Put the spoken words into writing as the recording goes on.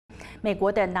美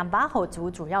国的 Navajo 族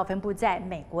主要分布在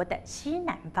美国的西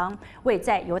南方，位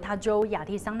在犹他州、亚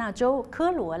利桑那州、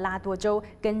科罗拉多州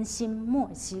跟新墨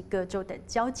西哥州的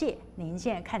交界。您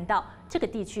现在看到这个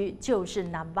地区就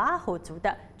是 Navajo 族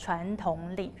的传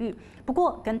统领域。不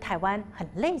过，跟台湾很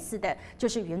类似的就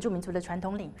是原住民族的传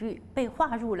统领域被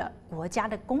划入了国家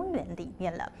的公园里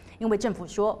面了。因为政府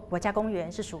说，国家公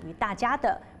园是属于大家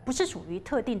的，不是属于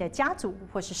特定的家族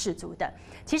或是氏族的。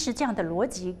其实这样的逻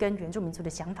辑跟原住民族的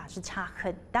想法是差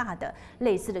很大的，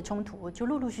类似的冲突就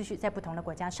陆陆续续在不同的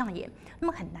国家上演。那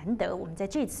么很难得，我们在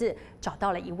这次找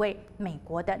到了一位美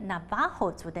国的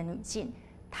Navajo 族的女性，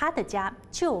她的家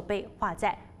就被划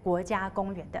在国家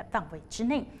公园的范围之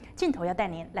内。镜头要带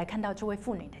您来看到这位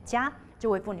妇女的家。这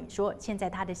位妇女说，现在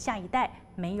她的下一代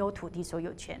没有土地所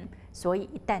有权，所以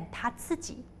一旦她自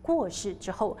己过世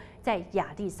之后，在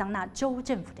亚利桑那州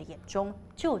政府的眼中，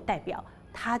就代表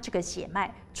她这个血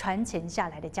脉传承下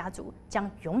来的家族将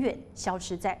永远消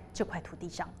失在这块土地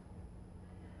上。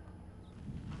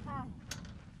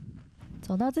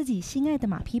走到自己心爱的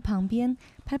马匹旁边，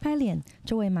拍拍脸。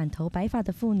这位满头白发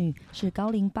的妇女是高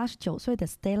龄89岁的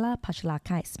Stella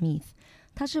Pashlakai Smith。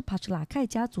她是帕什拉凯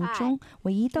家族中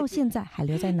唯一到现在还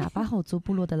留在纳巴吼族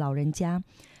部落的老人家。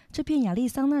这片亚利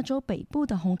桑那州北部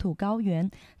的红土高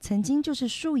原，曾经就是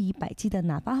数以百计的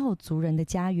纳巴吼族人的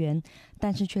家园，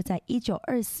但是却在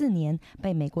1924年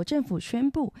被美国政府宣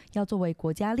布要作为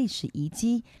国家历史遗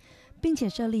迹，并且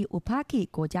设立 Upaki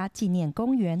国家纪念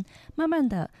公园。慢慢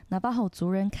的，纳巴吼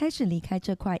族人开始离开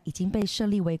这块已经被设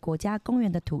立为国家公园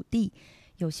的土地。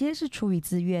有些是出于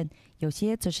自愿，有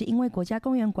些则是因为国家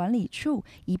公园管理处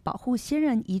以保护先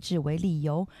人遗址为理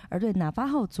由，而对纳巴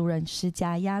吼族人施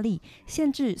加压力，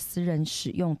限制私人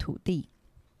使用土地。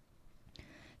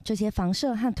这些房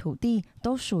舍和土地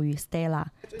都属于 Stella。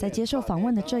在接受访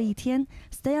问的这一天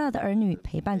 ，Stella 的儿女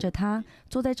陪伴着她，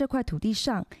坐在这块土地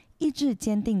上，意志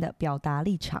坚定地表达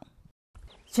立场。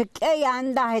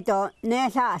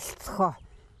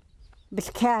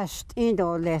Beskast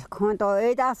indole konto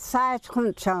ida sai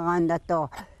kunchanda to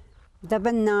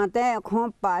dabanade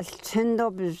kompas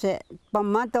chendo bze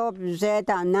pamato bze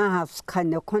da nahas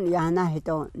kanu kun yana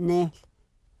hito ne。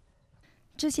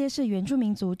这些是原住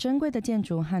民族珍贵的建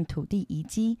筑和土地遗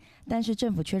迹，但是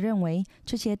政府却认为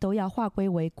这些都要划归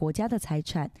为国家的财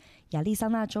产。亚利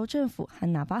桑那州政府和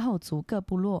纳巴吼族各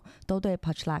部落都对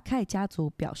帕什拉凯家族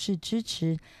表示支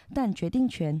持，但决定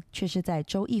权却是在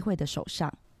州议会的手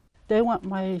上。They want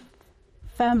my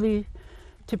family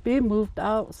to be moved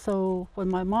out, so when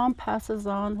my mom passes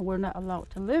on, we're not allowed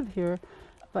to live here.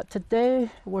 But today,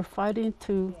 we're fighting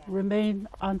to remain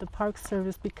on the Park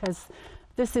Service because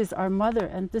this is our mother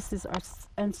and this is our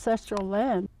ancestral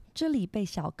land. 这里被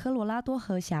小科罗拉多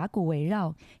河峡谷围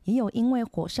绕，也有因为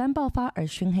火山爆发而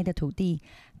熏黑的土地，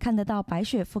看得到白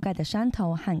雪覆盖的山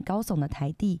头和高耸的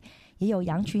台地，也有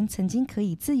羊群曾经可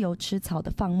以自由吃草的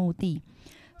放牧地。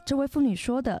这位妇女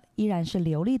说的依然是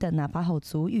流利的纳巴吼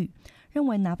族语，认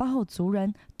为纳巴吼族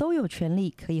人都有权利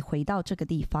可以回到这个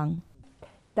地方。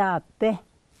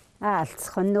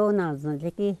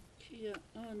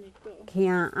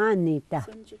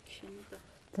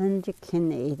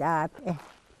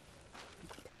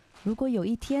如果有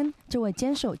一天，这位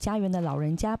坚守家园的老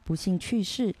人家不幸去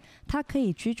世，他可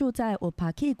以居住在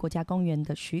Upaki 国家公园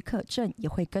的许可证也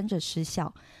会跟着失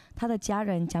效，他的家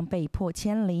人将被迫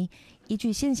迁离。依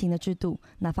据现行的制度，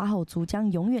纳巴吼族将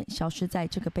永远消失在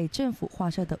这个被政府划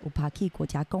设的 Upaki 国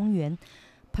家公园。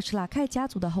帕什拉凯家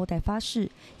族的后代发誓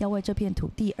要为这片土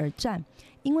地而战，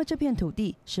因为这片土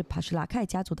地是帕什拉凯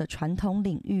家族的传统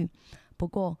领域。不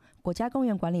过，国家公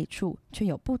园管理处却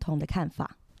有不同的看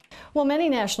法。Well, many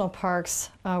national parks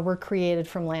were created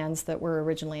from lands that were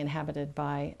originally inhabited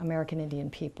by American Indian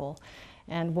people,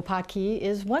 and Wapaki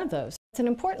is one of those. It's an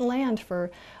important land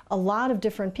for a lot of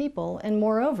different people, and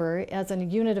moreover, as a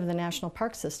unit of the national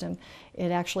park system,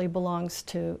 it actually belongs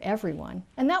to everyone,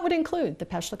 and that would include the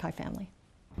Pashlakai family.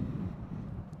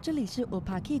 这里是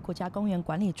Upaki 国家公园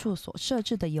管理处所设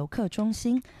置的游客中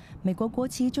心，美国国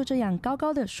旗就这样高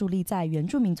高的竖立在原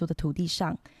住民族的土地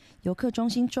上。游客中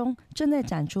心中正在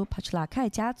展出帕什拉凯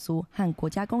家族和国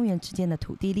家公园之间的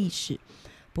土地历史。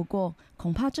不过，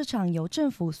恐怕这场由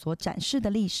政府所展示的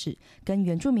历史跟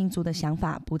原住民族的想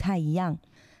法不太一样。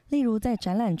例如，在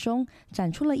展览中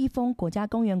展出了一封国家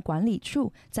公园管理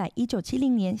处在1970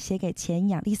年写给前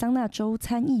亚利桑那州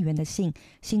参议员的信，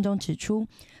信中指出，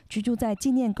居住在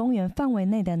纪念公园范围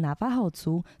内的纳巴吼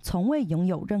族从未拥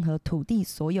有任何土地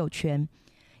所有权。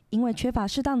因为缺乏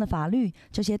适当的法律，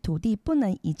这些土地不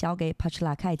能移交给帕什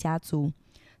拉凯家族。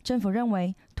政府认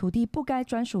为，土地不该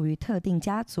专属于特定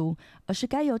家族，而是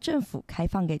该由政府开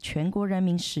放给全国人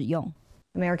民使用。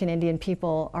American Indian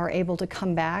people are able to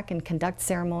come back and conduct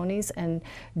ceremonies and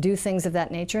do things of that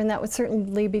nature, and that would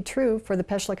certainly be true for the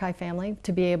Pashlakai family,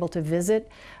 to be able to visit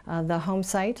the home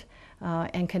site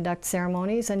and conduct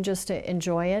ceremonies and just to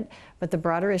enjoy it. But the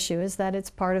broader issue is that it's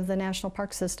part of the national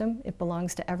park system. It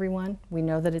belongs to everyone. We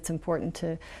know that it's important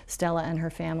to Stella and her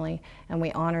family, and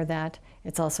we honor that.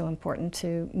 It's also important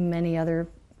to many other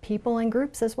people and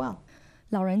groups as well.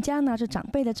 老人家拿着长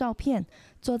辈的照片，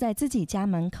坐在自己家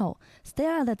门口。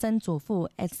Stella 的曾祖父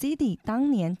Edsidi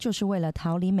当年就是为了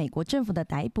逃离美国政府的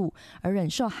逮捕，而忍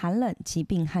受寒冷、疾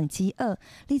病和饥饿，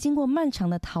历经过漫长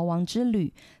的逃亡之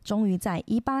旅，终于在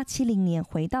1870年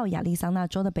回到亚利桑那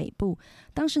州的北部。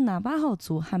当时 Navajo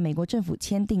族和美国政府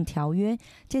签订条约，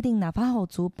界定 Navajo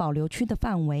族保留区的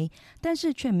范围，但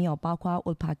是却没有包括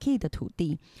Wapaki 的土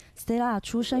地。Stella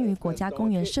出生于国家公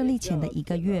园设立前的1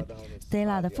个月。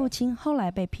Stella 的父亲后来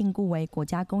被聘雇为国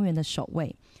家公园的守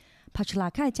卫。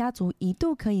Pashlakai 家族一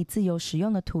度可以自由使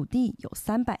用的土地有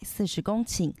340公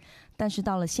顷，但是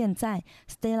到了现在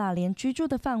 ，Stella 连居住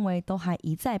的范围都还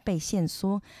一再被限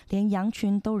缩，连羊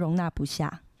群都容纳不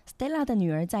下。Stella 的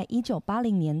女儿在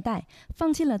1980年代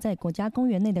放弃了在国家公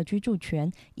园内的居住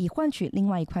权，以换取另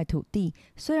外一块土地。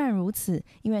虽然如此，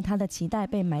因为她的期待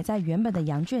被埋在原本的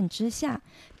羊圈之下，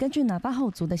根据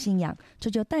Navajo 族的信仰，这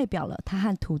就代表了她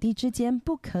和土地之间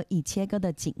不可以切割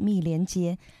的紧密连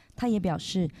结。他也表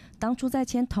示，当初在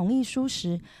签同意书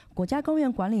时，国家公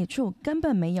园管理处根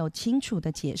本没有清楚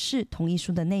地解释同意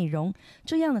书的内容，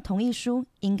这样的同意书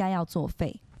应该要作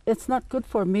废。It's not good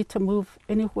for me to move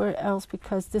anywhere else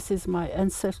because this is my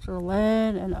ancestral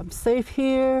land and I'm safe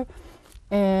here,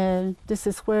 and this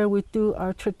is where we do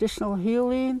our traditional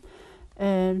healing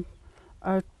and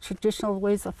our traditional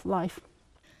ways of life.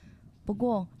 不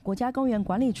过，国家公园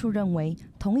管理处认为，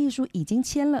同意书已经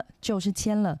签了就是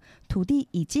签了，土地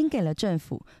已经给了政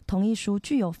府，同意书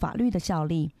具有法律的效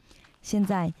力。现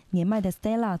在，年迈的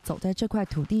Stella 走在这块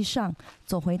土地上，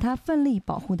走回她奋力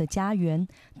保护的家园，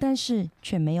但是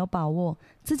却没有把握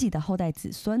自己的后代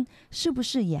子孙是不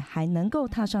是也还能够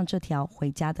踏上这条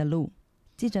回家的路。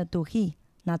记者杜希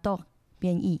拿豆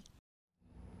编译。